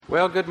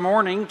Well, good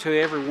morning to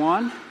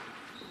everyone.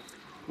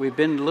 We've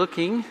been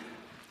looking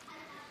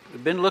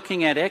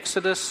at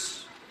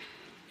Exodus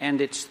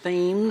and its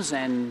themes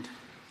and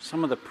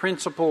some of the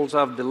principles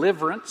of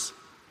deliverance.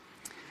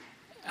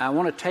 I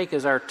want to take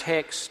as our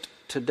text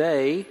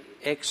today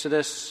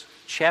Exodus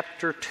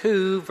chapter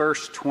 2,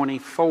 verse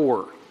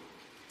 24.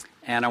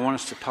 And I want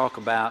us to talk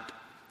about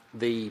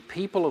the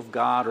people of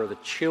God or the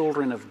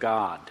children of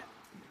God.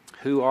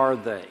 Who are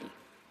they?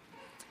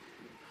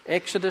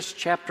 Exodus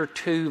chapter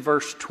 2,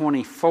 verse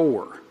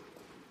 24.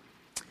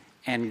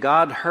 And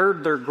God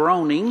heard their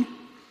groaning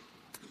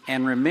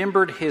and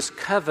remembered his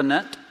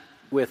covenant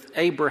with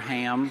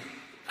Abraham,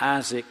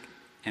 Isaac,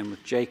 and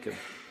with Jacob.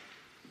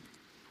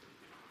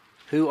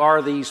 Who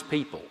are these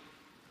people?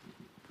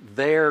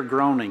 Their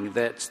groaning,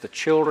 that's the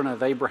children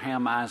of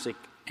Abraham, Isaac,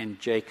 and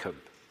Jacob.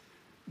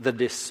 The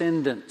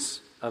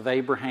descendants of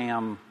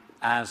Abraham,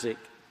 Isaac,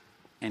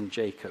 and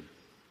Jacob.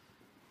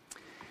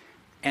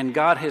 And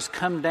God has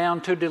come down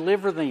to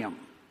deliver them.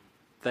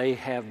 They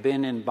have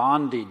been in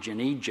bondage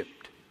in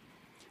Egypt.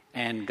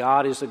 And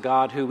God is a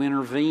God who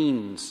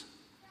intervenes.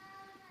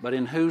 But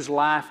in whose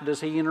life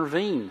does he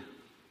intervene?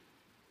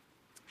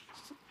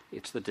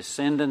 It's the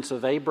descendants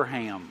of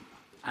Abraham,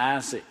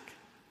 Isaac,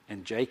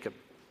 and Jacob.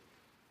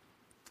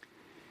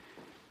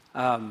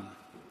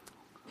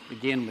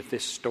 Begin with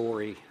this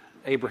story.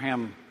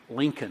 Abraham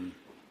Lincoln,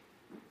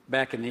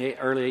 back in the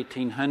early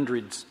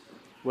 1800s,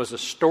 was a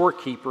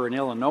storekeeper in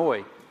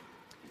Illinois.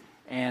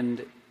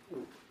 And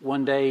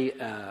one day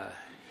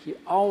he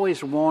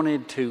always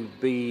wanted to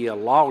be a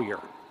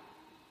lawyer.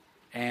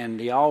 And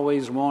he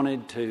always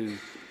wanted to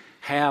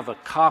have a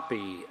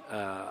copy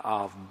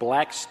of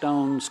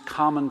Blackstone's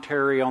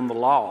Commentary on the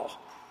Law.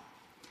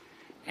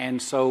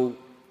 And so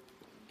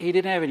he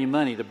didn't have any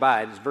money to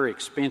buy it. It's very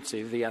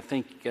expensive. I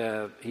think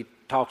he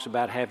talks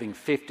about having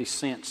 50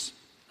 cents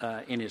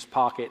in his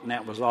pocket, and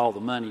that was all the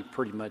money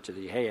pretty much that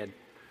he had.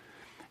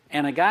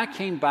 And a guy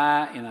came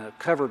by in a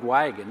covered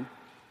wagon,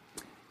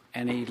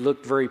 and he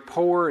looked very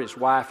poor. His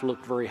wife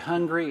looked very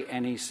hungry,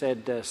 and he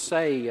said,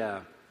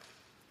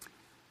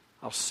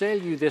 I'll sell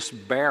you this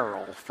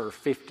barrel for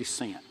 50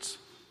 cents.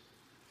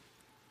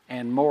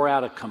 And more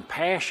out of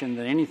compassion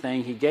than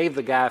anything, he gave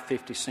the guy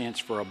 50 cents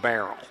for a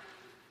barrel.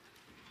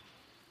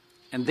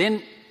 And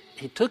then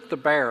he took the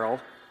barrel,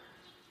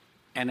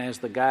 and as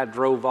the guy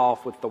drove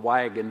off with the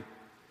wagon,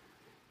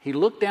 he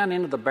looked down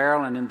into the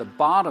barrel, and in the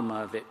bottom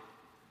of it,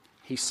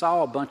 he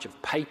saw a bunch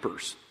of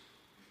papers.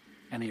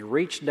 And he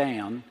reached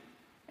down,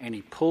 and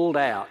he pulled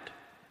out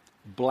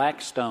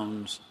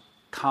Blackstone's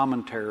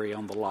Commentary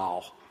on the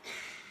Law.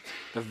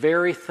 The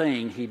very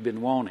thing he'd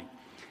been wanting.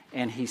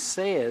 And he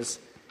said,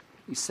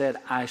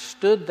 I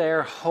stood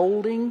there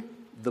holding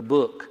the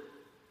book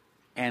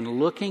and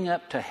looking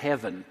up to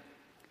heaven,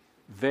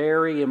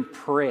 very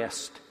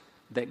impressed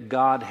that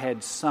God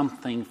had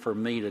something for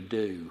me to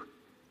do,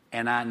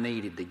 and I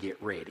needed to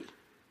get ready.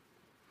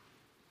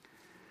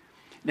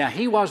 Now,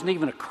 he wasn't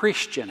even a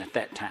Christian at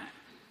that time.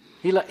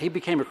 He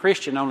became a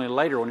Christian only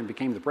later when he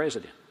became the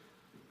president.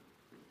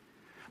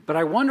 But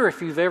I wonder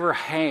if you've ever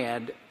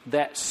had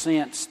that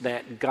sense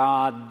that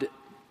God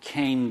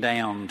came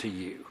down to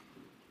you.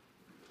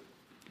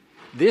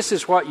 This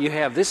is what you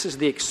have. This is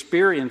the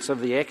experience of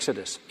the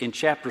Exodus. In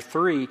chapter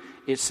 3,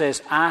 it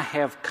says, I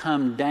have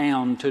come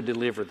down to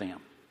deliver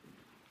them.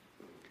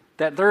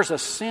 That there's a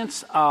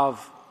sense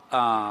of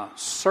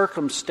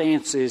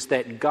circumstances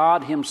that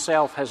God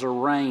himself has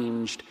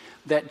arranged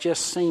that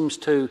just seems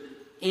to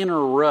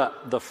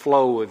interrupt the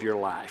flow of your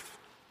life.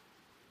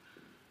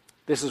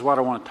 This is what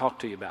I want to talk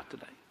to you about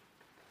today.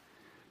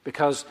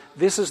 Because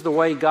this is the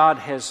way God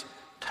has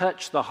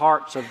touched the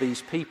hearts of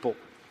these people.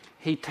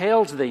 He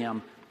tells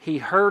them he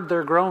heard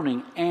their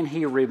groaning and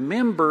he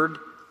remembered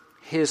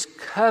his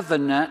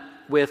covenant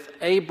with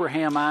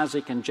Abraham,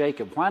 Isaac, and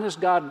Jacob. Why does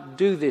God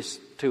do this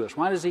to us?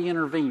 Why does he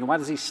intervene? Why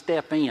does he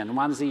step in?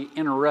 Why does he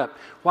interrupt?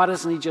 Why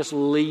doesn't he just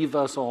leave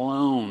us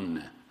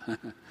alone?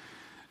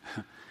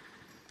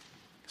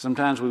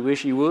 Sometimes we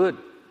wish he would.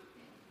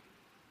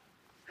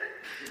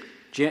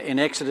 In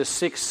Exodus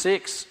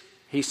 6:6,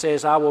 he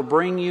says,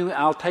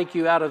 I'll take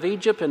you out of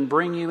Egypt and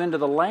bring you into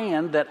the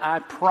land that I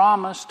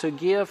promised to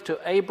give to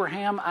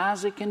Abraham,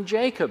 Isaac, and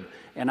Jacob,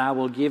 and I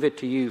will give it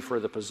to you for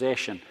the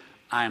possession.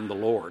 I am the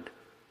Lord.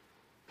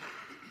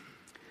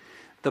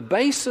 The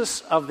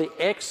basis of the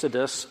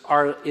Exodus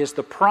is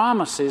the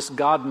promises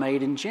God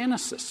made in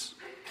Genesis.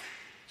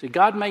 See,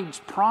 God made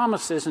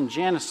promises in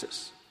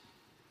Genesis.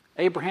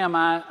 Abraham,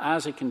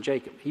 Isaac, and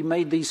Jacob. He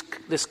made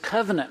this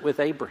covenant with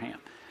Abraham.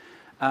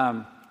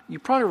 You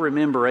probably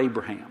remember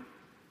Abraham.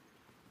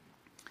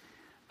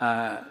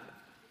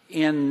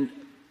 In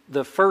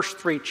the first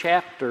 3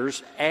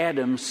 chapters,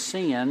 Adam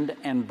sinned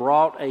and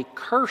brought a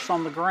curse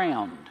on the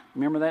ground.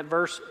 Remember that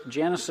verse?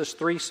 Genesis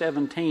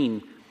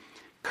 3:17.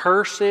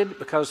 Cursed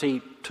because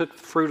he took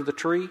the fruit of the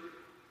tree,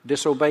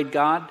 disobeyed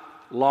God,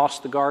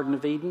 lost the Garden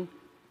of Eden.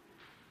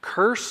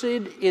 Cursed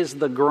is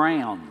the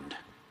ground,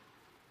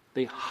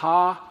 the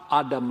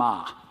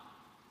ha-adamah,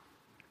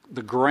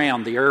 the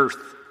ground, the earth,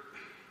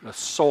 the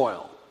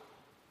soil.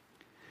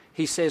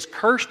 He says,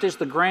 cursed is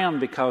the ground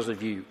because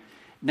of you.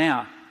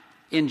 Now,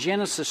 in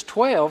Genesis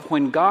 12,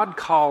 when God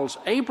calls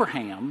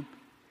Abraham,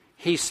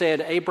 he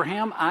said,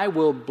 Abraham, I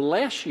will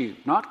bless you,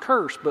 not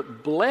curse,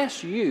 but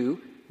bless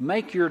you,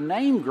 make your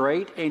name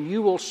great, and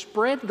you will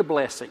spread the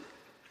blessing.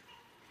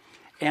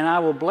 And I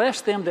will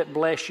bless them that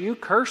bless you,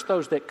 curse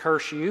those that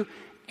curse you,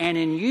 and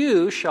in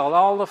you shall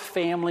all the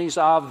families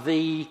of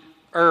the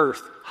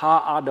earth,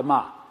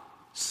 ha-adamah.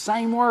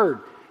 Same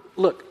word.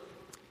 Look,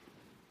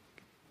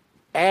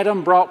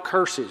 Adam brought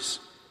curses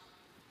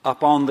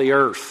upon the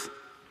earth.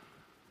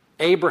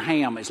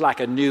 Abraham is like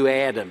a new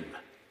Adam.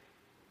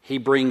 He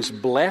brings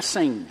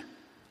blessing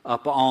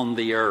upon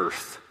the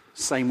earth.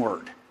 Same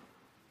word.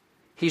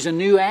 He's a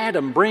new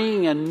Adam,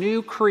 bringing a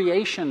new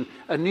creation,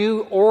 a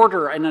new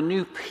order, and a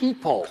new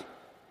people.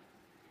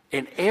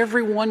 And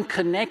everyone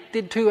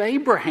connected to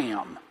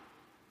Abraham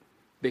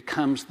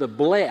becomes the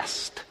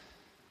blessed.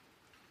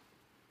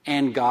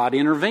 And God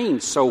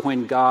intervenes. So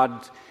when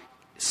God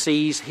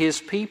sees his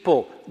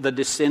people, the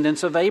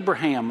descendants of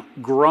Abraham,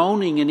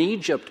 groaning in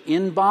Egypt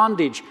in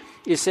bondage,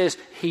 it says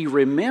he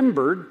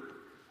remembered,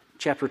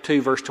 chapter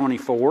 2, verse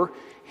 24,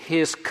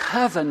 his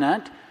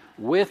covenant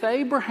with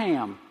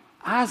Abraham,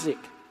 Isaac,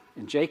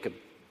 and Jacob.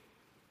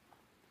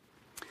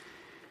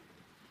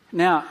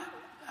 Now,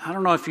 I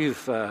don't know if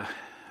you've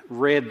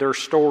read their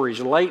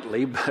stories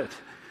lately, but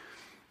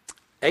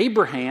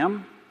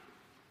Abraham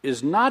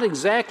is not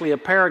exactly a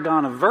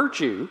paragon of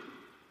virtue.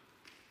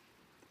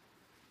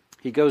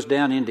 He goes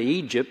down into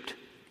Egypt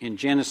in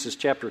Genesis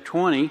chapter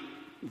 20,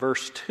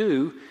 verse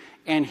 2,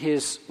 and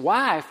his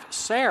wife,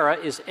 Sarah,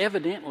 is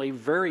evidently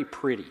very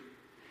pretty.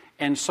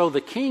 And so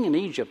the king in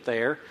Egypt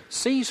there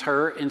sees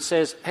her and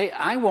says, hey,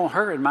 I want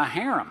her in my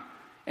harem.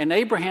 And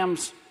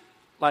Abraham's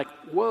like,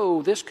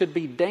 whoa, this could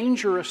be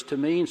dangerous to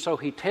me. And so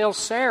he tells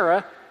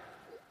Sarah,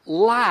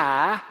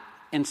 lie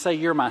and say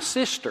you're my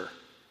sister.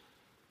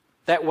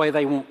 That way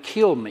they won't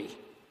kill me.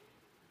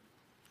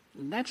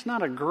 And that's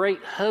not a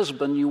great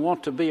husband you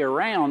want to be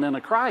around in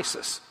a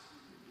crisis.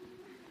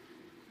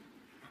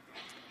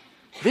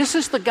 This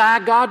is the guy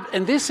God,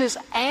 and this is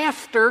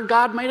after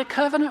God made a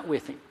covenant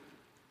with him.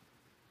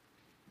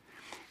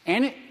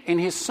 And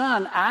his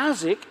son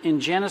Isaac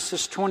in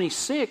Genesis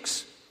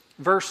 26,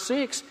 verse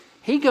 6,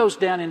 he goes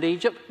down into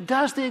Egypt,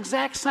 does the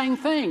exact same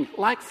thing,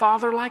 like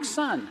father, like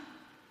son.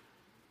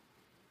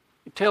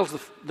 He tells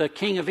the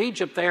king of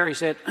Egypt there, he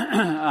said,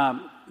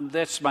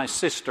 that's my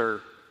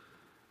sister.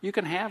 You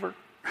can have her.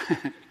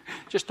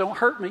 Just don't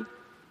hurt me.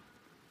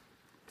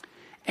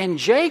 And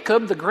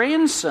Jacob, the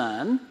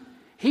grandson,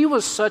 he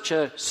was such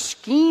a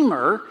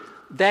schemer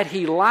that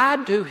he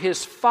lied to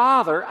his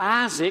father,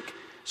 Isaac,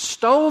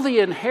 stole the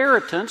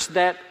inheritance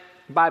that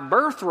by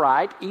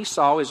birthright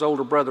Esau, his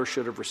older brother,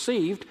 should have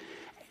received,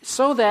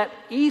 so that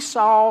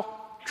Esau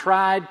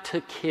tried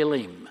to kill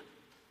him.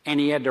 And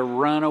he had to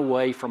run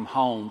away from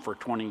home for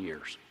 20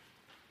 years.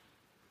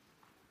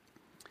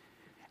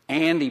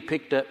 And he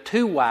picked up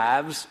 2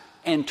 wives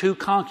and 2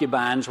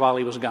 concubines while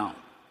he was gone.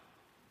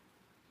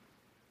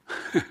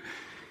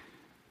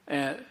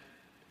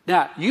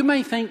 Now, you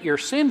may think you're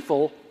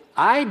sinful.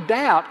 I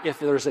doubt if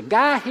there's a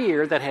guy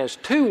here that has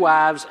 2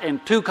 wives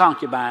and 2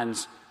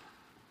 concubines,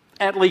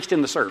 at least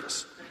in the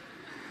service.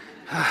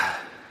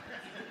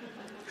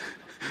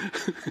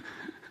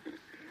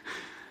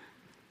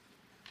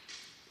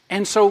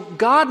 And so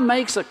God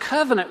makes a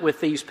covenant with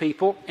these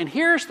people, and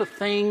here's the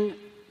thing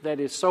that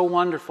is so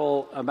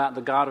wonderful about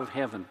the God of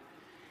heaven.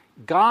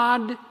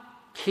 God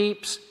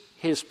keeps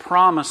his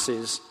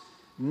promises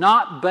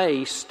not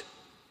based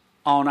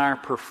on our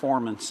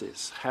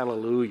performances.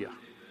 Hallelujah.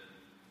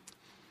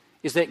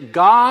 Is that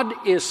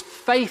God is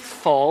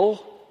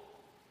faithful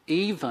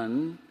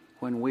even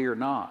when we are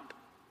not.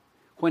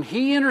 When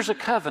he enters a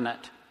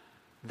covenant,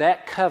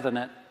 that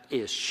covenant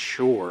is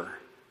sure.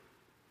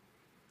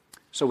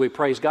 So we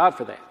praise God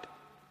for that.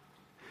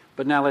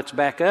 But now let's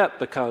back up,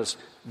 because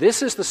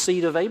this is the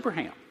seed of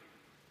Abraham.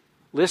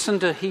 Listen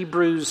to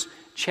Hebrews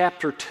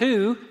chapter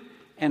 2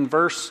 and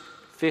verse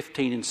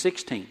 15 and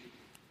 16.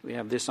 We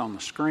have this on the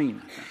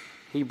screen.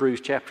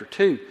 Hebrews chapter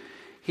 2.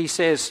 He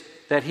says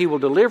that he will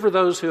deliver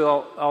those who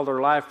all their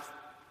life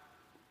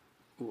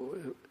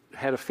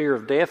had a fear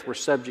of death, were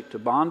subject to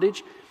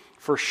bondage.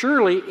 For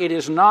surely it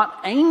is not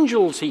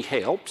angels he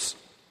helps,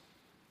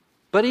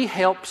 but he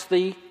helps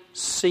the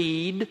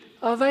seed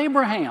of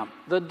Abraham,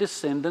 the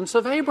descendants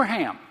of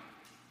Abraham.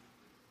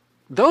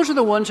 Those are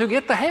the ones who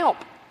get the help.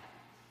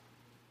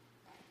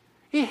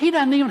 He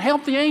doesn't even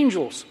help the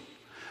angels.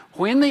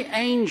 When the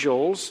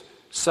angels,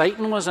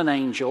 Satan was an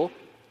angel,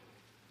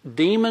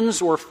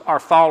 demons are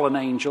fallen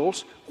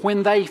angels,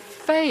 when they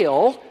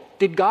fail,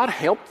 did God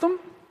help them?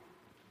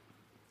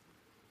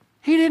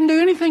 He didn't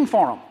do anything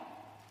for them.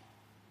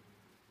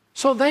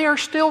 So they are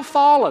still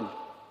fallen.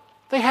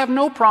 They have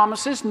no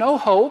promises, no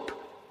hope.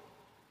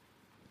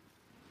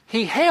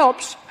 He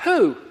helps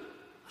who?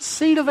 The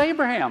seed of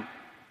Abraham.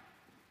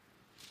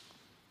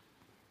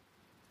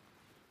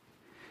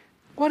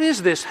 What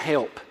is this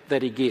help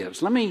that he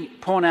gives? Let me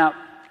point out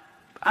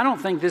I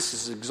don't think this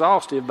is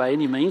exhaustive by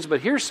any means,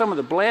 but here's some of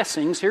the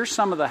blessings, here's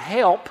some of the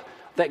help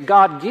that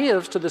God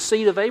gives to the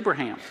seed of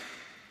Abraham.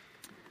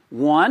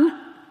 1,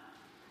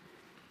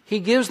 He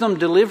gives them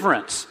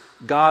deliverance.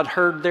 God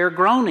heard their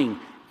groaning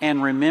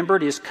and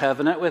remembered His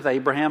covenant with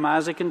Abraham,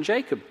 Isaac, and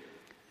Jacob.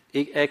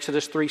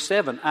 Exodus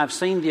 3:7, I've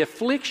seen the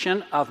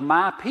affliction of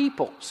my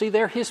people. See,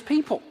 they're His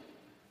people.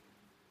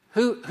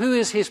 Who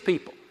is His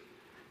people?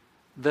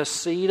 The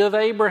seed of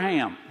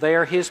Abraham. They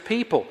are His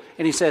people.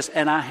 And He says,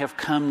 and I have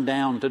come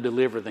down to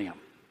deliver them.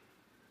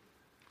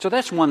 So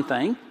that's one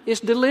thing, is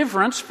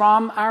deliverance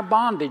from our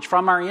bondage,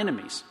 from our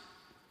enemies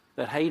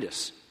that hate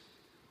us.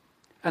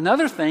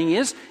 Another thing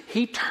is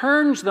He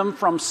turns them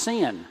from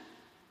sin.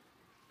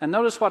 And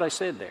notice what I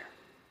said there.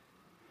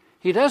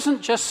 He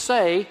doesn't just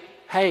say,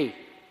 hey,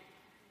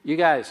 you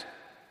guys,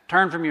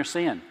 turn from your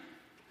sin.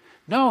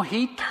 No,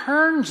 He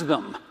turns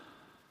them.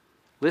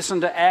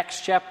 Listen to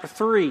Acts chapter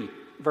 3,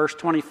 verse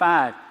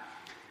 25.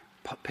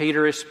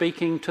 Peter is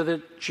speaking to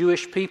the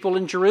Jewish people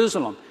in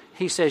Jerusalem.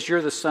 He says,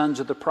 you're the sons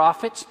of the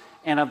prophets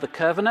and of the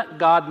covenant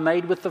God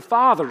made with the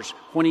fathers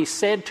when He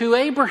said to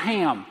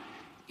Abraham,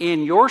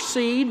 in your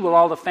seed will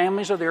all the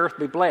families of the earth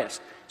be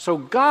blessed. So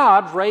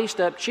God raised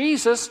up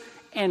Jesus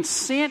and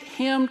sent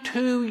Him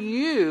to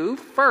you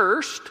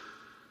first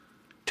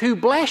to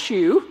bless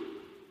you.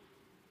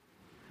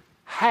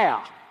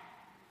 How?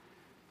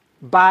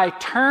 By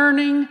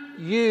turning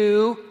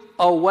you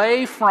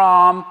away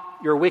from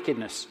your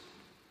wickedness.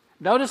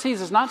 Notice He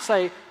does not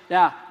say,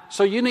 now,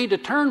 so you need to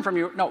turn from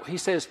your... No, He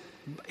says,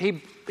 He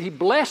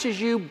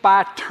blesses you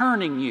by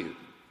turning you.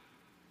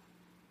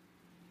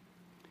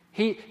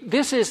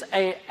 This is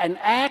an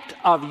act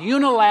of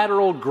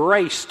unilateral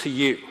grace to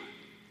you,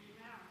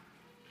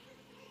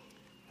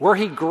 where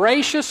He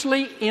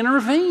graciously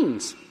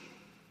intervenes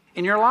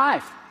in your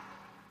life.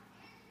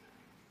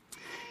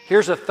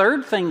 Here's a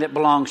third thing that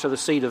belongs to the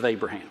seed of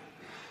Abraham,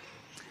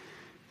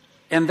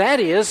 and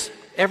that is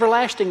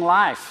everlasting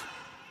life,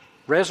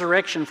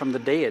 resurrection from the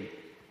dead.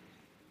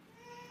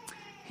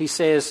 He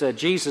says,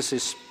 Jesus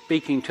is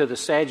speaking to the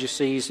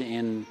Sadducees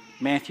in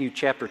Matthew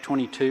chapter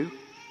 22.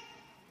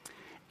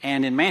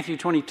 And in Matthew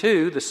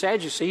 22, the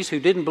Sadducees, who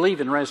didn't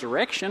believe in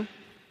resurrection,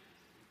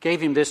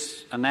 gave Him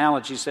this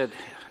analogy. He said,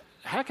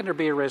 how can there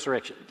be a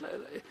resurrection?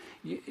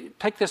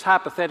 Take this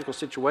hypothetical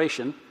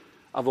situation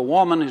of a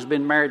woman who's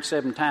been married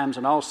 7 times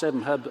and all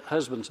 7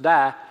 husbands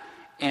die.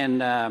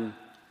 And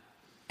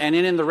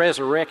in the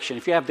resurrection,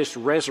 if you have this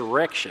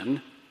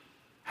resurrection,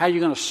 how are you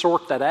going to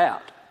sort that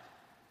out?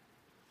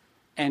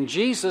 And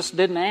Jesus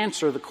didn't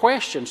answer the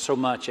question so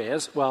much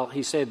as, well,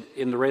 He said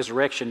in the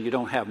resurrection you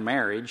don't have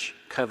marriage,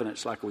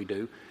 covenants like we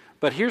do.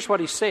 But here's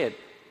what He said.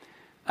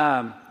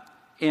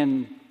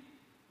 In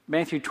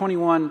Matthew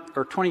 21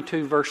 or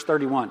 22 verse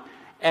 31,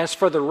 as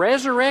for the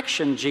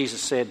resurrection,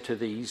 Jesus said to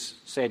these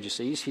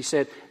Sadducees, He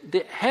said,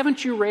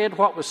 haven't you read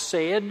what was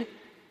said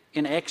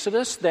in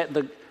Exodus, that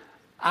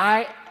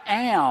I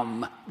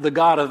am the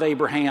God of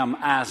Abraham,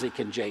 Isaac,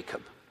 and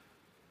Jacob?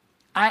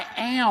 I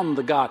am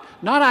the God.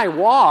 Not I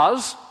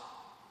was,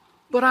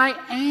 but I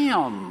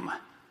am.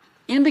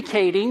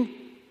 Indicating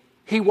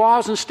He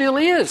was and still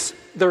is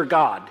their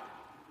God.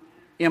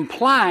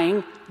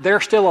 Implying they're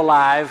still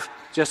alive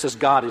just as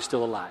God is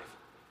still alive.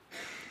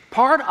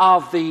 Part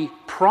of the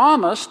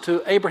promise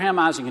to Abraham,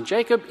 Isaac, and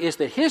Jacob is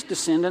that His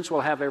descendants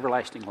will have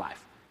everlasting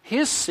life.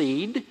 His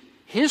seed,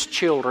 His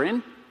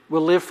children,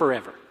 will live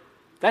forever.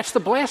 That's the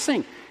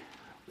blessing.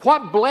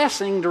 What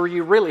blessing do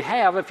you really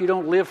have if you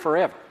don't live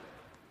forever?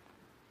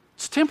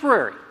 It's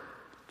temporary.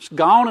 It's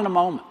gone in a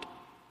moment.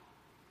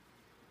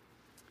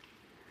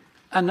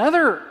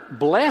 Another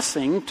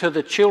blessing to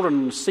the children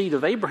and seed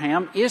of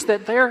Abraham is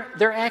that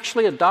they're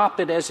actually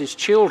adopted as His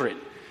children.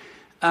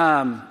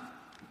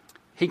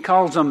 He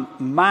calls them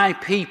my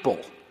people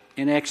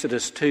in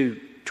Exodus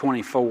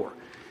 2:24.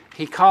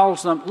 He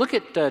calls them, look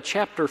at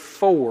chapter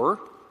 4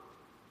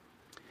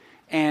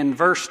 and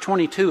verse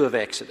 22 of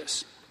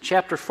Exodus.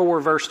 Chapter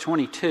 4, verse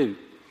 22.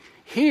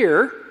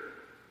 Here,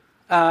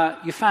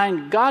 you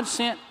find God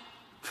sent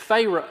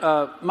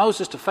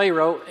Moses to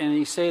Pharaoh, and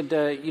He said,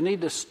 you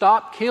need to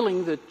stop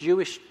killing the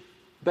Jewish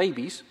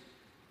babies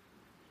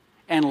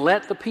and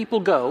let the people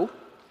go.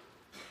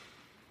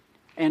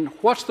 And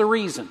what's the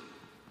reason?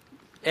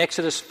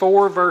 Exodus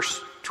 4,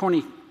 verse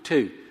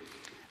 22.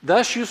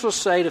 Thus you shall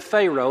say to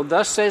Pharaoh,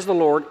 thus says the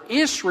Lord,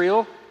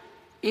 Israel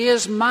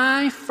is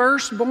my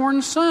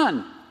firstborn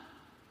son.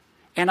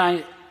 And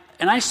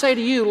I say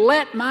to you,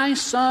 let my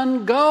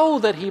son go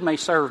that he may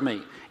serve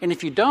me. And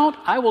if you don't,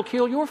 I will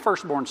kill your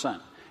firstborn son.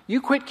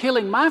 You quit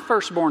killing my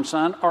firstborn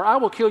son, or I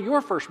will kill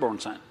your firstborn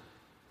son.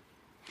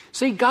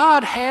 See,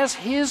 God has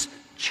His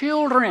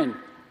children.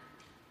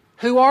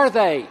 Who are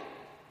they?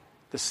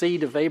 The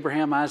seed of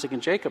Abraham, Isaac,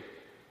 and Jacob.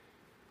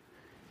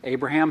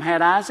 Abraham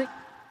had Isaac.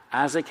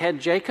 Isaac had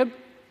Jacob.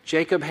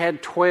 Jacob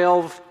had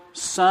 12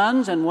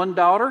 sons and 1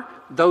 daughter.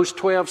 Those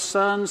 12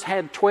 sons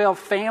had 12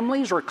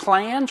 families or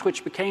clans,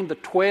 which became the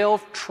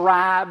 12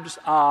 tribes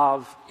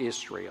of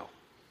Israel.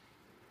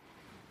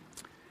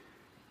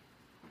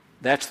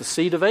 That's the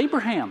seed of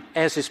Abraham,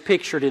 as is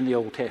pictured in the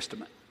Old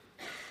Testament.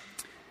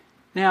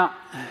 Now,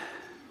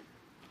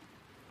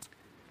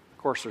 of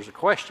course, there's a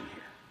question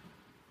here.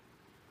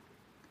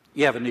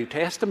 You have a New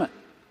Testament.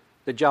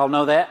 Did y'all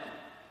know that?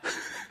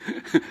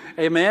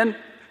 Amen?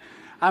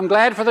 I'm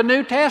glad for the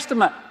New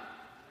Testament.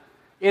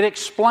 It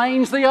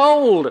explains the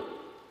Old.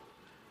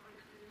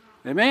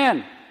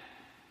 Amen.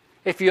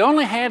 If you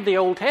only had the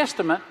Old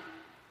Testament,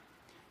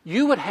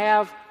 you would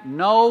have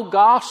no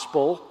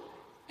gospel,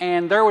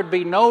 and there would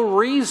be no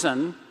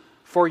reason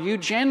for you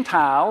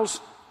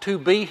Gentiles to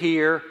be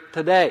here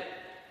today.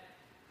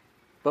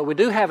 But we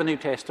do have a New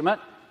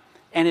Testament,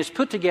 and it's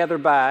put together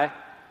by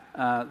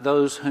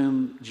those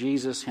whom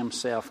Jesus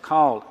himself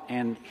called.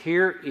 And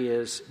here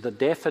is the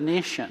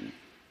definition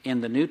in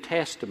the New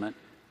Testament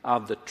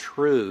of the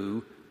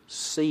true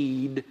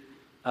seed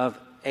of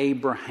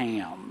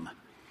Abraham.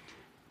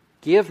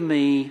 Give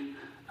me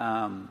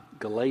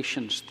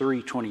Galatians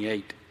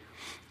 3:28.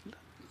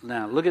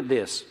 Now look at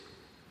this.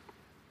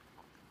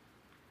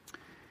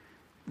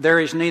 There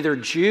is neither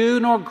Jew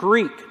nor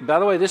Greek. By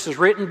the way, this is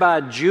written by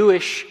a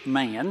Jewish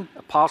man,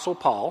 Apostle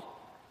Paul.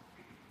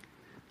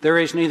 There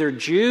is neither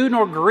Jew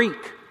nor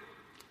Greek,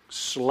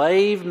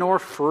 slave nor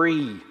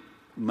free,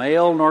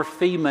 male nor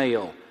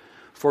female,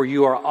 for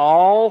you are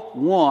all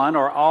one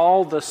or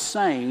all the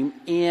same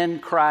in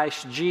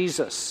Christ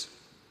Jesus.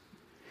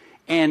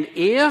 And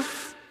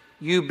if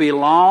you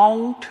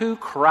belong to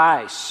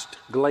Christ,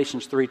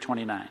 Galatians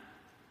 3:29,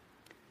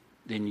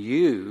 then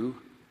you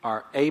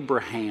are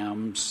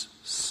Abraham's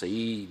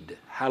seed.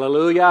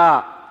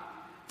 Hallelujah.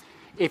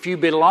 If you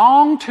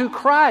belong to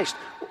Christ,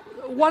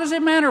 what does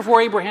it matter if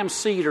we're Abraham's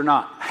seed or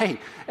not? Hey,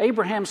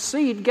 Abraham's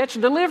seed gets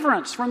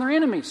deliverance from their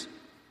enemies.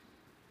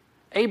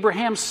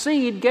 Abraham's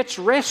seed gets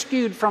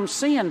rescued from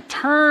sin,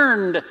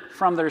 turned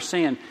from their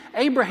sin.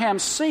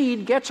 Abraham's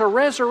seed gets a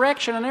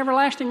resurrection and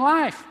everlasting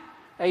life.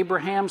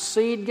 Abraham's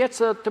seed gets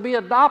to be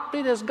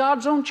adopted as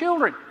God's own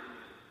children.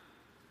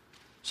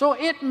 So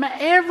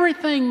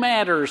everything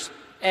matters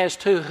as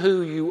to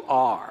who you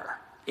are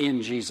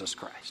in Jesus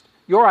Christ.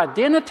 Your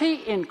identity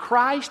in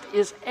Christ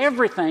is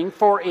everything,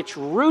 for it's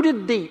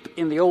rooted deep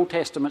in the Old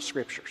Testament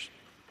Scriptures.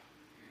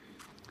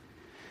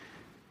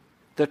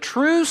 The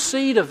true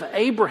seed of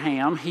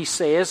Abraham, he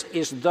says,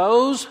 is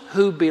those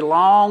who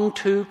belong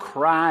to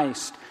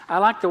Christ. I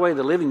like the way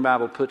the Living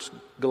Bible puts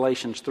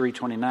Galatians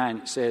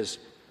 3:29. It says,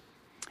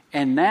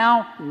 and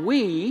now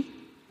we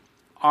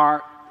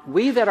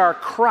that are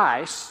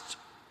Christ's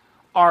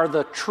are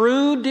the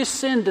true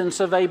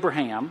descendants of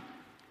Abraham,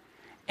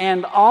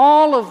 and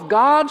all of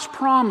God's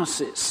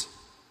promises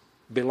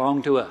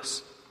belong to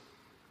us.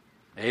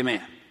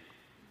 Amen.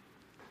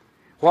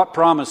 What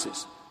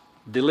promises?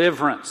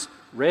 Deliverance,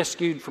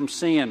 rescued from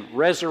sin,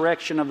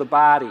 resurrection of the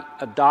body,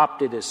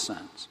 adopted as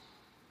sons.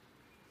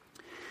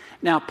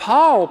 Now,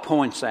 Paul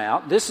points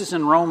out, this is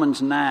in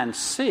Romans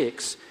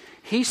 9:6,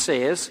 he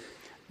says,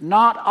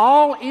 not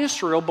all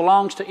Israel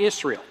belongs to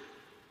Israel.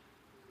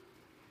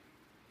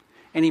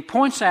 And he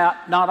points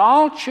out, not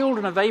all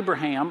children of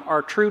Abraham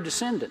are true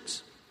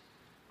descendants.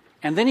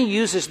 And then he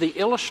uses the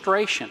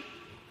illustration.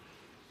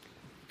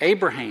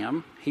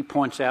 Abraham, he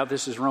points out,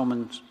 this is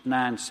Romans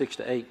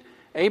 9:6-8,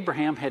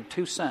 Abraham had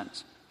two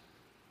sons.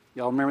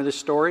 Y'all remember this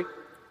story?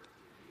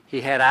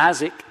 He had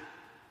Isaac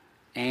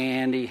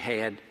and he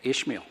had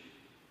Ishmael.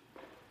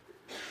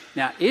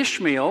 Now,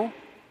 Ishmael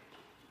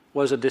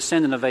was a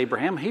descendant of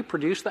Abraham. He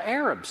produced the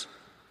Arabs.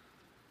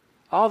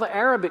 All the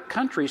Arabic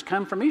countries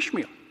come from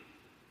Ishmael.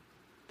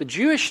 The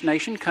Jewish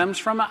nation comes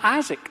from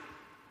Isaac.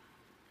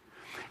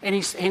 And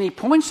he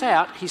points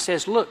out, he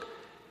says, look,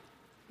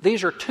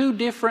 these are two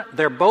different,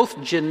 they're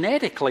both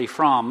genetically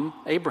from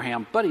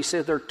Abraham, but he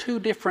said they're two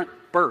different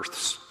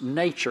births,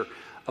 nature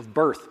of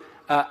birth.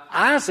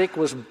 Isaac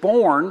was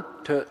born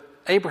to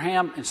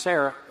Abraham and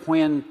Sarah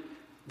when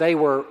they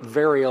were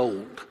very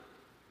old.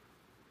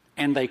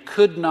 And they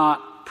could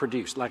not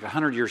produce, like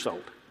 100 years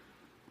old.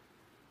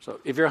 So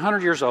if you're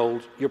 100 years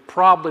old, you're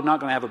probably not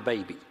going to have a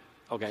baby,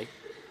 okay?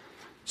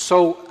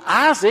 So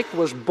Isaac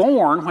was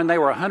born when they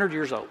were 100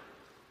 years old.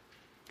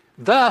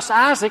 Thus,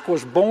 Isaac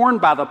was born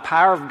by the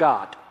power of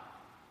God.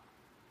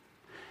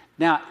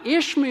 Now,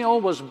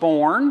 Ishmael was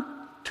born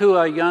to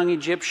a young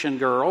Egyptian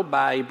girl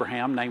by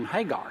Abraham named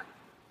Hagar.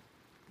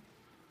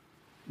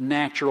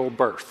 Natural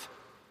birth.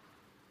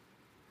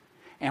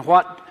 And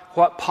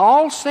what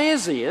Paul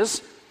says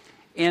is,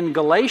 in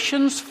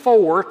Galatians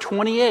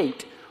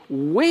 4:28,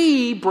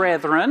 we,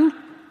 brethren,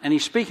 and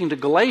he's speaking to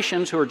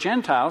Galatians who are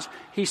Gentiles,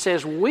 he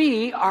says,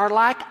 we are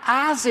like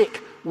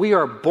Isaac. We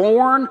are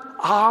born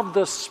of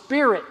the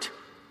Spirit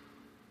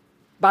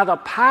by the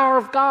power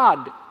of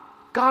God.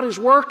 God has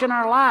worked in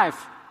our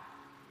life.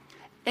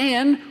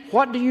 And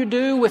what do you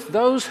do with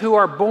those who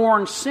are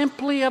born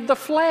simply of the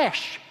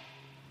flesh?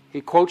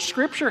 He quotes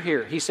Scripture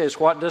here. He says,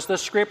 what does the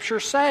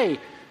Scripture say?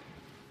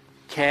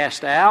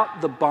 Cast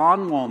out the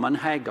bondwoman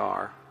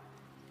Hagar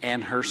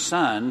and her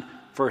son,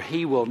 for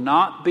he will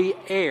not be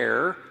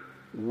heir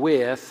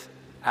with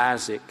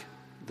Isaac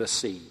the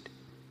seed.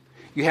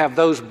 You have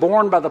those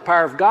born by the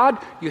power of God.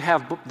 You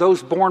have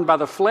those born by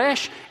the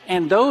flesh.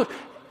 And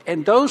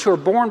those who are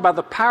born by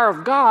the power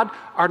of God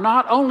are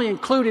not only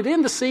included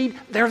in the seed,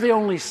 they're the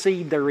only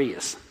seed there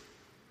is.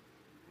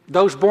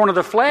 Those born of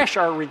the flesh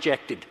are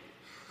rejected.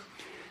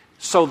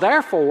 So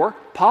therefore,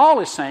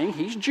 Paul is saying,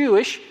 he's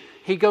Jewish,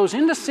 he goes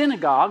into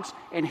synagogues,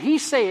 and he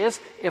says,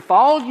 if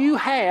all you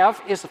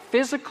have is a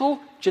physical,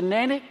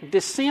 genetic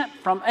descent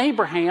from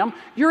Abraham,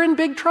 you're in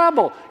big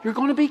trouble. You're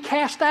going to be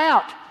cast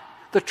out.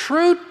 The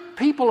true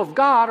people of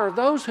God are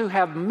those who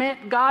have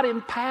met God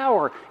in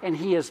power, and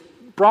he has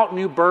brought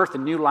new birth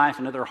and new life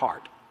into their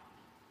heart.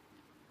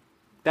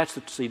 That's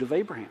the seed of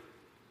Abraham.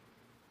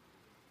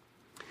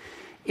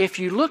 If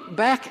you look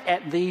back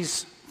at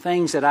these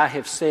things that I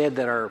have said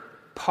that are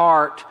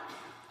part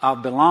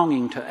of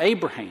belonging to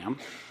Abraham,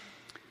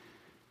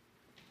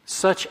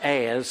 such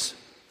as,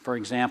 for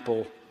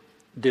example,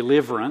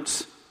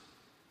 deliverance,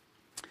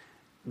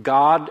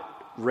 God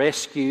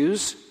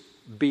rescues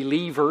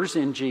believers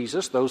in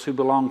Jesus, those who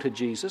belong to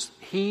Jesus.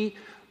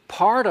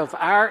 Part of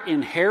our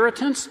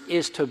inheritance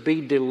is to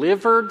be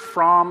delivered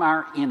from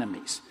our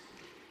enemies.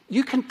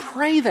 You can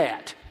pray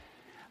that.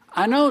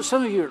 I know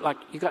some of you are like,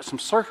 you got some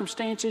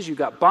circumstances, you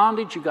got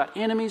bondage, you got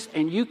enemies,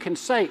 and you can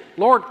say,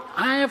 Lord,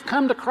 I have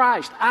come to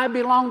Christ. I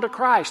belong to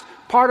Christ.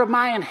 Part of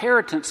my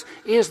inheritance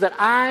is that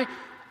I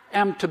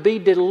am to be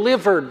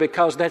delivered,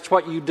 because that's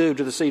what you do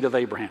to the seed of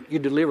Abraham. You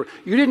deliver.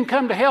 You didn't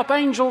come to help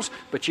angels,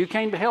 but you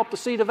came to help the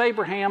seed of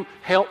Abraham.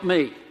 Help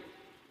me.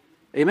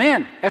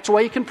 Amen. That's the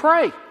way you can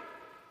pray,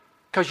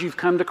 because you've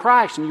come to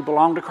Christ and you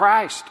belong to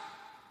Christ.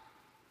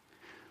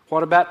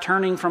 What about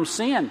turning from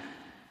sin?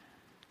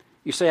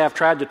 You say, I've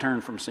tried to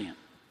turn from sin.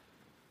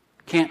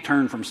 Can't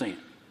turn from sin.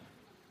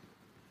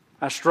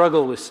 I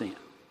struggle with sin.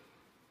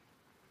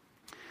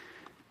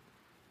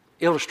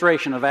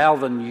 Illustration of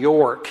Alvin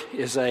York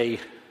is a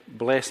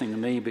blessing to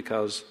me,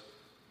 because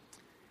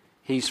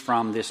he's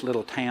from this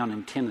little town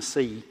in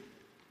Tennessee.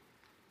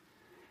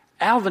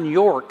 Alvin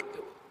York,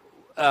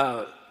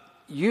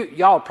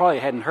 y'all probably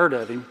hadn't heard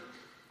of him.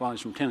 Well,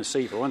 he's from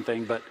Tennessee for one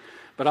thing,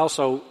 but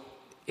also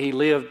he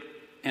lived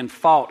and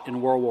fought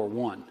in World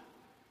War I.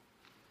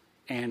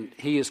 And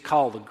he is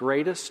called the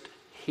greatest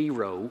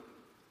hero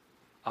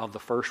of the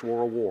First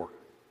World War.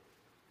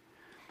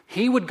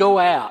 He would go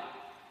out,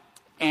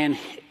 and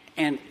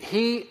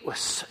he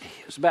was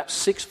about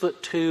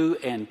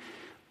 6'2" and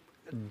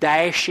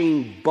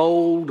dashing,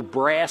 bold,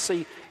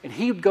 brassy. And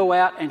he would go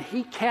out and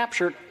he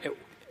captured,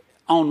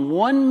 on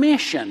one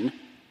mission,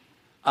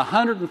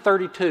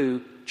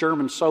 132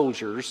 German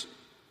soldiers,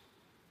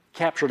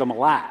 captured them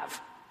alive.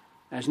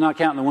 That's not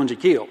counting the ones he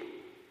killed.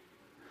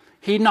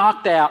 He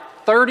knocked out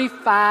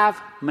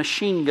 35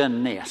 machine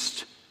gun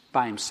nests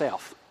by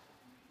himself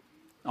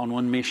on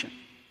one mission.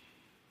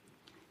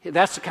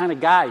 That's the kind of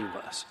guy he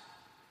was.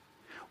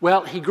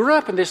 Well, he grew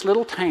up in this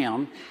little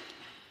town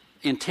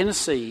in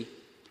Tennessee,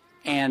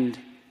 and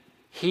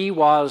he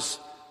was,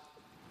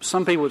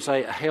 some people would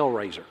say, a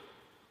hellraiser.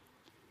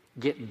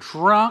 Get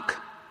drunk,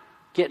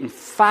 get in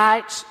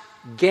fights,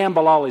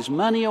 gamble all his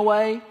money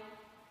away,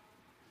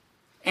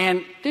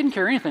 and didn't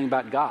care anything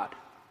about God.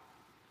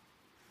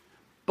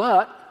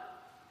 But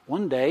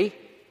one day,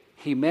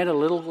 he met a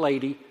little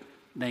lady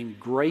named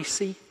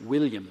Gracie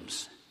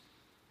Williams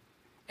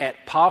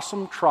at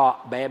Possum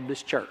Trot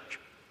Baptist Church.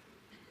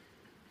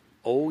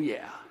 Oh,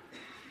 yeah.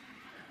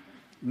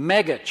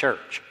 Mega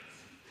church.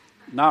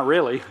 Not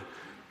really,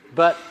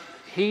 but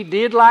he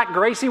did like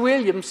Gracie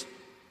Williams.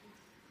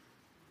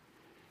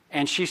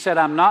 And she said,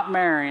 I'm not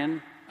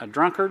marrying a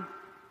drunkard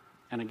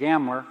and a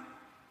gambler,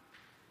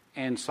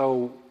 and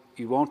so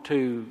you want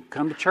to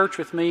come to church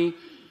with me,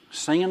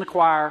 sing in the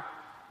choir,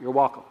 you're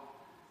welcome.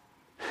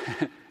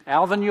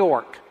 Alvin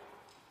York,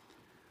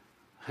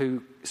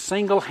 who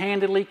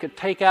single-handedly could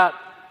take out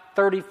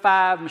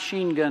 35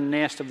 machine gun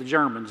nests of the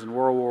Germans in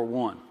World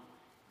War I,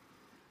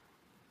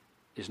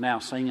 is now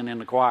singing in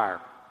the choir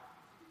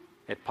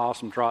at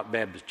Possum Trot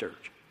Baptist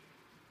Church.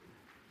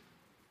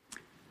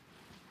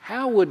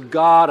 How would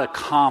God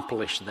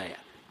accomplish that?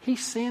 He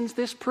sends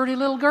this pretty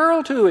little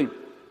girl to him.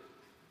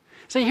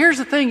 See, here's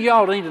the thing you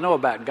all need to know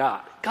about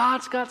God.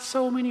 God's got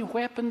so many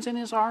weapons in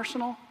his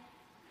arsenal.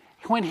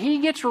 When he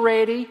gets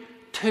ready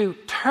to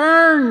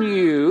turn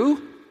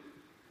you,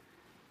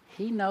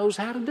 he knows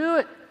how to do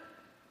it.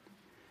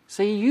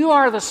 See, you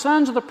are the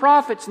sons of the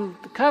prophets, and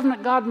the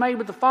covenant God made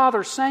with the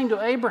fathers, saying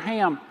to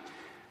Abraham,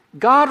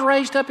 God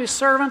raised up his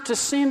servant to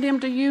send him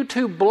to you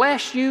to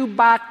bless you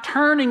by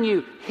turning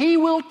you. He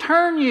will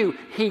turn you.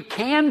 He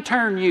can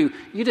turn you.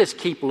 You just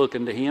keep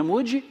looking to him,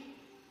 would you?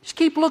 Just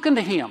keep looking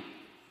to him.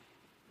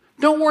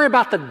 Don't worry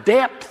about the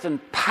depth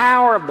and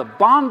power of the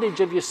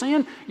bondage of your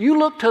sin. You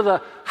look to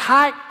the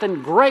height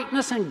and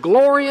greatness and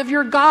glory of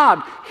your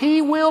God.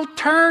 He will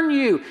turn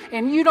you.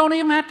 And you don't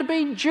even have to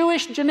be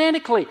Jewish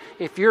genetically.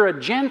 If you're a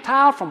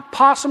Gentile from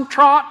Possum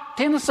Trot,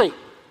 Tennessee,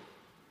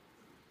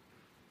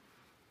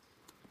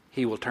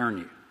 he will turn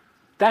you.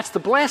 That's the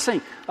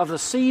blessing of the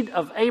seed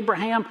of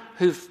Abraham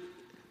who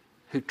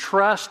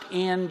trust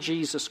in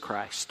Jesus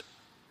Christ.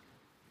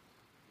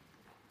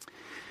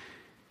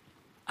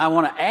 I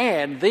want to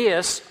add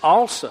this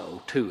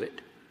also to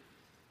it,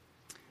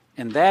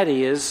 and that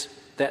is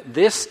that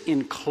this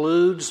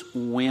includes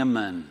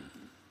women.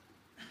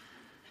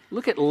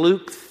 Look at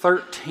Luke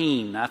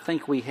 13. I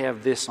think we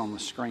have this on the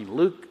screen.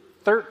 Luke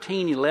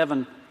 13,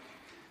 11,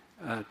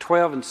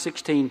 12, and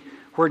 16,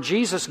 where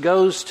Jesus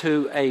goes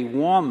to a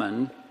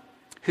woman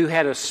who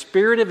had a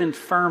spirit of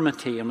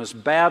infirmity and was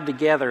bowed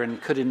together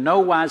and could in no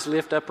wise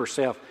lift up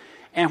herself.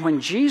 And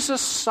when Jesus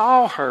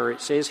saw her,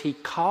 it says, he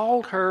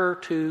called her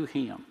to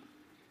him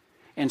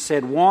and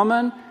said,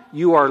 "Woman,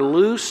 you are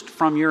loosed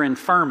from your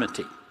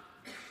infirmity."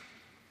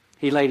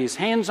 He laid his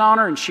hands on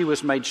her, and she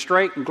was made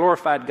straight and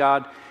glorified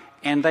God.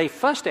 And they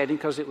fussed at him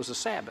because it was a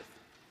Sabbath.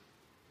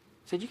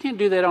 He said, "You can't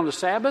do that on the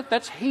Sabbath.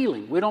 That's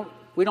healing. We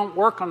don't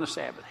work on the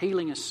Sabbath.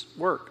 Healing is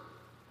work."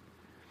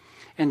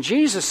 And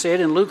Jesus said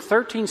in Luke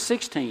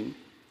 13:16,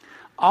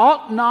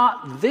 "Ought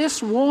not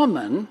this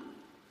woman,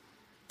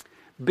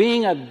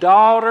 being a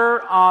daughter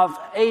of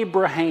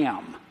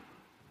Abraham,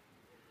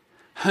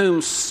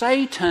 whom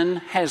Satan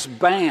has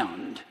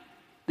bound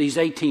these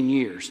 18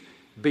 years,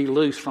 be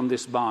loosed from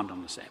this bond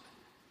on the Sabbath?"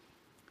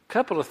 A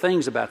couple of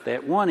things about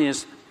that. One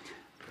is,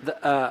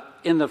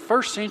 in the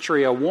first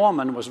century, a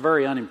woman was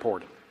very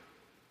unimportant.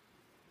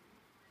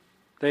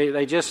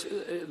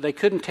 They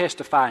couldn't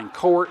testify in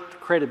court.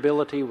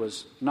 Credibility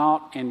was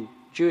not, and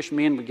Jewish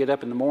men would get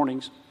up in the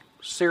mornings,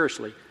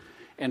 seriously,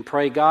 and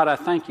pray, "God, I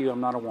thank you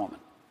I'm not a woman."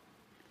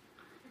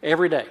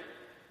 Every day.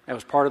 That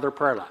was part of their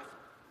prayer life.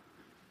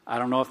 I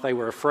don't know if they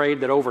were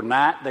afraid that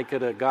overnight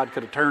God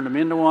could have turned them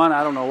into one.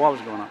 I don't know what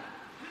was going on.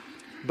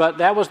 But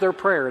that was their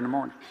prayer in the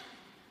morning.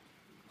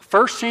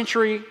 First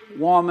century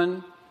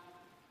woman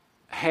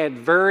had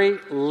very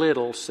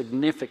little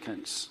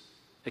significance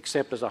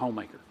except as a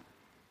homemaker.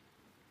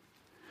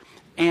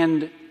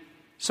 And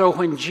so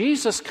when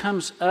Jesus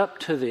comes up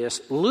to this,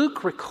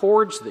 Luke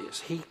records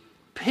this. He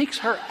picks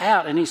her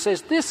out and he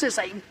says, "This is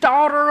a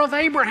daughter of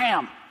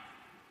Abraham."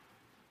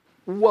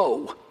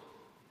 Whoa.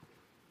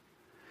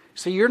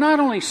 See, you're not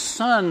only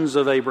sons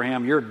of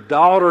Abraham, you're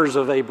daughters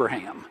of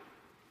Abraham.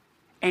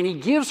 And he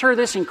gives her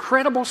this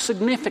incredible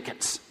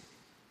significance.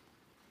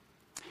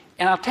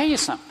 And I'll tell you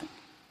something,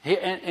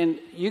 and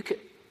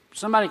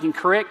somebody can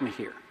correct me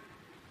here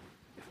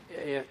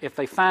if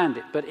they find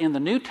it, but in the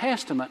New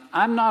Testament,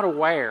 I'm not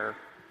aware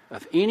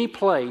of any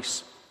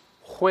place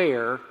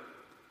where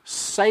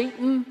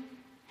Satan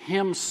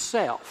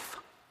himself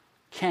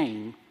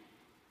came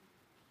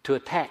to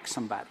attack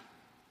somebody.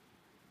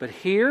 But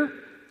here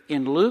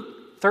in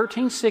Luke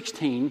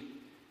 13:16,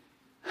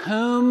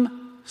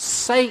 whom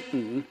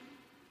Satan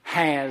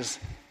has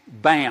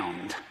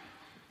bound.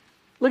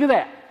 Look at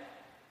that.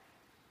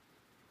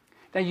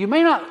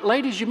 Now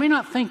ladies, you may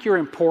not think you're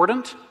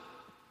important.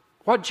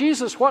 What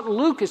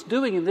Luke is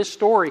doing in this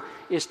story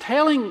is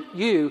telling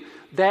you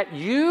that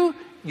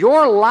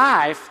your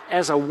life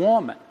as a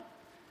woman,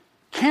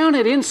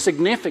 counted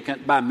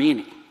insignificant by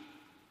many,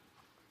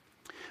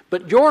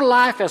 but your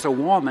life as a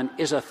woman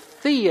is a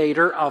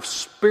theater of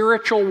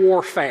spiritual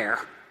warfare.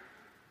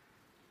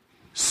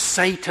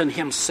 Satan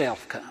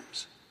himself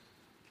comes.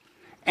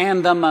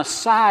 And the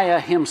Messiah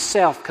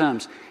himself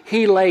comes.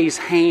 He lays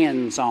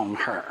hands on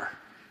her.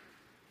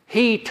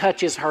 He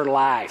touches her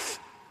life.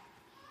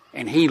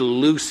 And he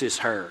looses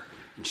her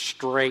and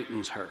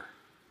straightens her.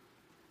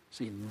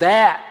 See,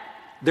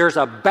 there's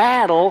a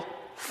battle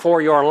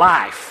for your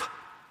life,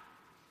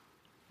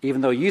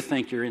 even though you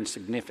think you're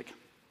insignificant.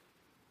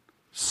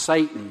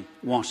 Satan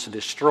wants to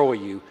destroy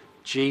you.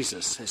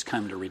 Jesus has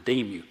come to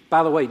redeem you.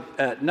 By the way,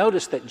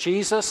 notice that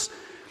Jesus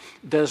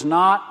does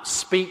not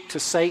speak to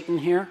Satan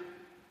here.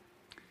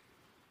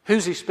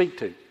 Who's he speak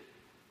to?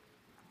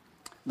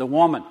 The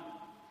woman.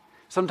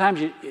 Sometimes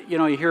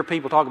you hear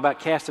people talk about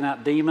casting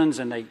out demons,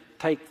 and they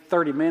take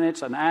 30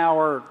 minutes, an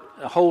hour,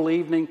 a whole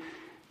evening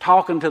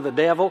talking to the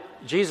devil.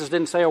 Jesus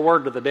didn't say a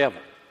word to the devil.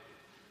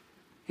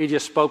 He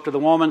just spoke to the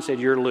woman, said,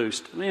 "You're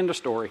loosed." End of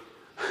story.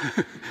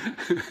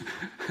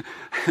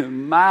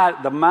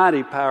 The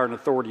mighty power and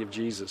authority of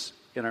Jesus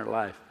in our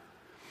life.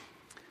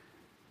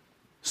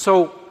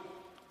 So,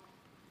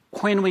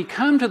 when we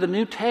come to the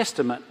New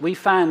Testament, we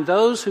find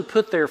those who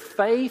put their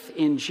faith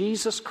in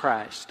Jesus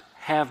Christ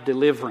have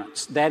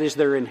deliverance. That is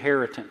their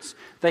inheritance.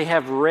 They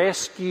have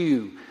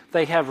rescue.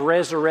 They have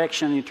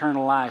resurrection and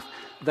eternal life.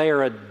 They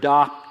are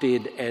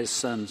adopted as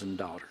sons and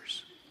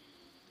daughters.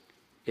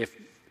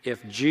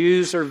 If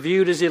Jews are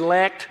viewed as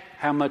elect,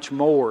 how much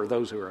more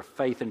those who are of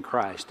faith in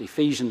Christ?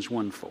 Ephesians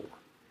 1:4.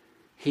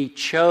 He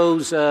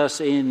chose us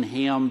in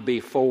Him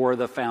before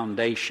the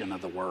foundation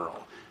of the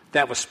world.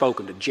 That was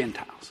spoken to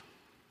Gentiles.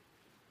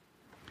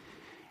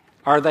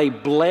 Are they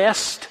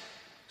blessed?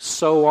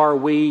 So are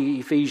we.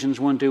 Ephesians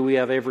 1:2, we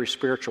have every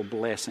spiritual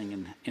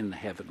blessing in the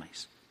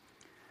heavenlies.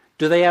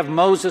 Do they have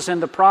Moses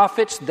and the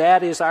prophets?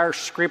 That is our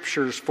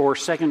scriptures for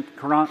 2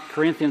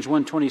 Corinthians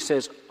 1:20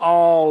 says,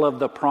 all of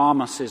the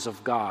promises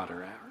of God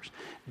are ours.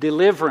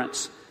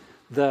 Deliverance,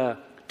 the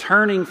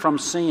turning from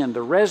sin,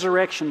 the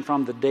resurrection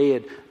from the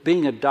dead,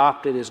 being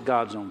adopted as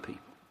God's own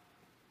people.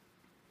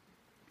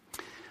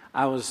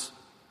 I was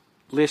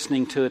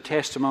listening to a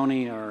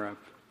testimony or a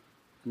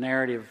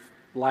narrative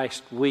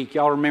last week.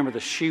 Y'all remember the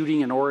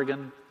shooting in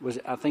Oregon?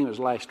 I think it was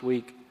last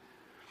week.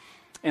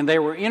 And they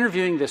were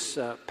interviewing this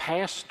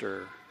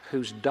pastor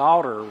whose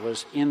daughter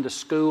was in the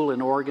school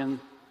in Oregon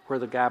where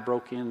the guy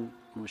broke in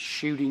and was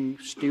shooting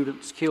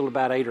students, killed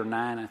about 8 or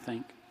 9, I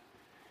think.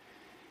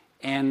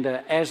 And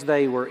as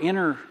they were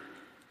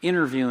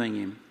interviewing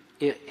him,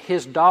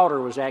 his daughter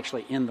was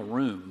actually in the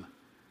room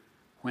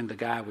when the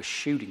guy was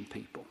shooting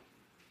people.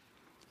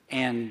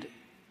 And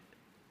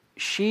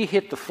she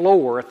hit the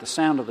floor at the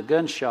sound of the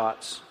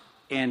gunshots,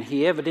 and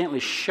he evidently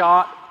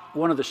shot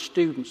one of the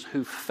students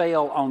who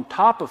fell on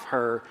top of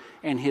her,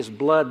 and his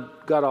blood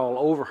got all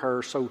over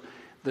her, so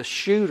the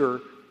shooter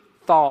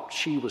thought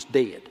she was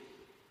dead.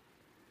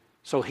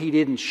 So he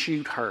didn't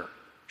shoot her,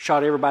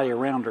 shot everybody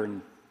around her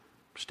and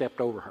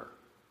stepped over her.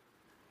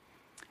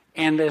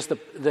 And as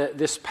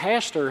this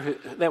pastor,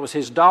 that was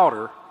his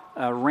daughter,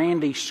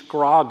 Randy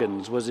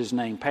Scroggins was his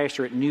name,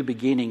 pastor at New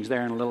Beginnings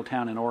there in a little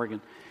town in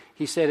Oregon.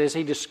 He said, as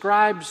he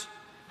describes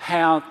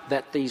how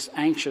that these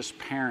anxious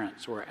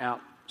parents were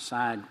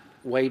outside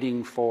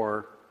waiting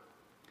for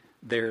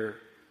their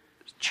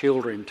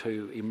children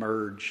to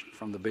emerge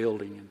from the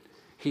building, and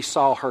he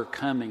saw her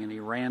coming, and he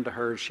ran to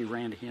her, she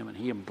ran to him, and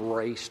he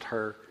embraced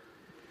her.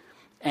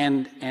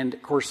 And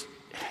of course,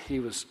 he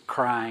was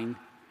crying,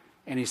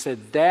 and he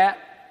said, that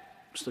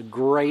was the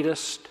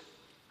greatest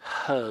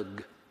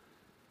hug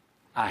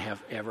I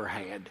have ever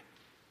had.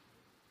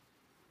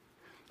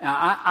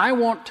 Now, I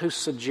want to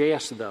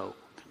suggest, though,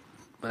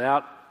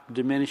 without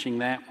diminishing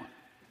that one,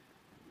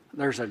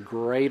 there's a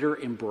greater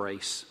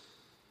embrace.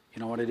 You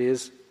know what it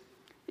is?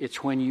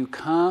 It's when you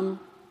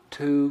come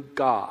to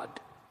God,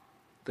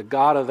 the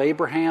God of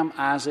Abraham,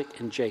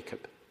 Isaac, and Jacob,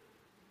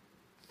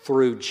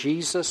 through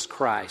Jesus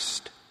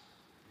Christ,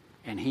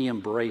 and He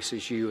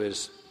embraces you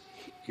as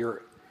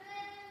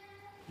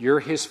you're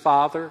His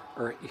father,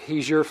 or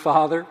He's your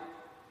father,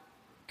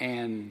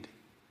 and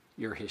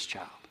you're His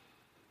child.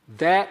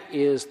 That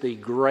is the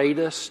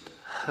greatest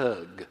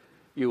hug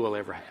you will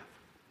ever have.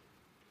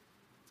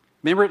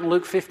 Remember it in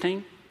Luke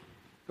 15?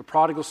 The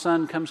prodigal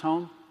son comes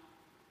home,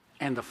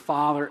 and the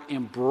father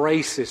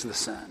embraces the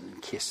son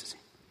and kisses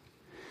him.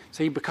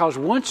 See, because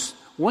once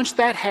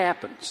that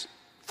happens,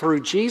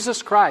 through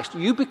Jesus Christ,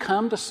 you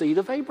become the seed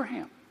of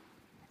Abraham.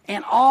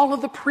 And all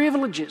of the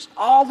privileges,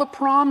 all the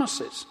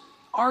promises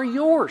are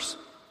yours.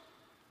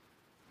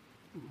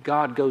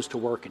 God goes to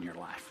work in your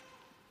life.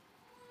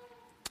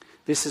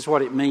 This is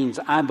what it means,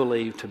 I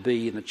believe, to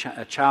be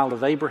a child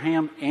of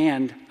Abraham,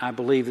 and I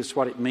believe this is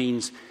what it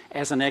means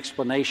as an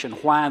explanation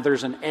why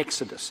there's an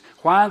exodus.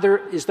 Why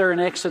is there an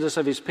exodus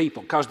of His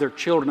people? Because they're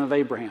children of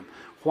Abraham.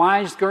 Why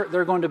is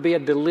there going to be a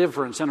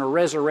deliverance and a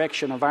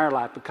resurrection of our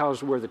life?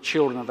 Because we're the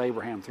children of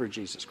Abraham through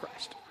Jesus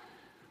Christ.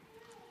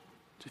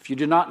 If you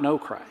do not know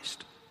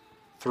Christ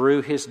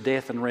through His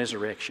death and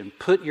resurrection,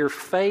 put your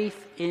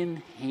faith in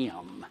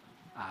Him,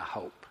 I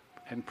hope,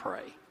 and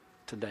pray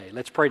today.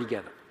 Let's pray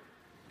together.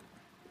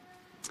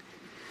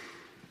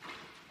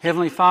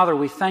 Heavenly Father,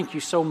 we thank You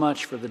so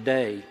much for the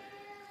day.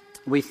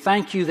 We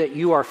thank You that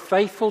You are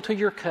faithful to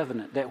Your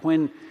covenant, that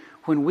when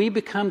we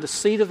become the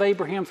seed of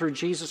Abraham through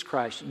Jesus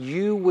Christ,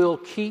 You will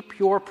keep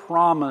Your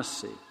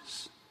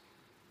promises.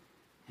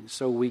 And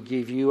so we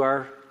give You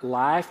our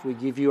life, we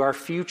give You our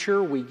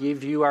future, we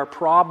give You our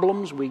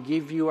problems, we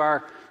give You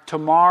our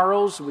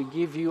tomorrows, we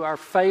give You our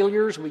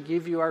failures, we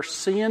give You our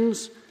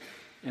sins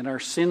and our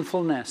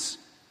sinfulness.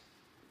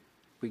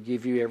 We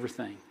give You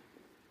everything.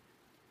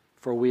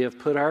 For we have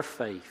put our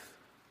faith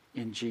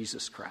in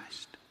Jesus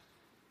Christ.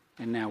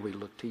 And now we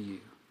look to You.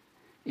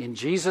 In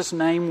Jesus'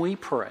 name we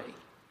pray.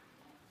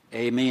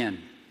 Amen.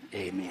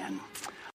 Amen.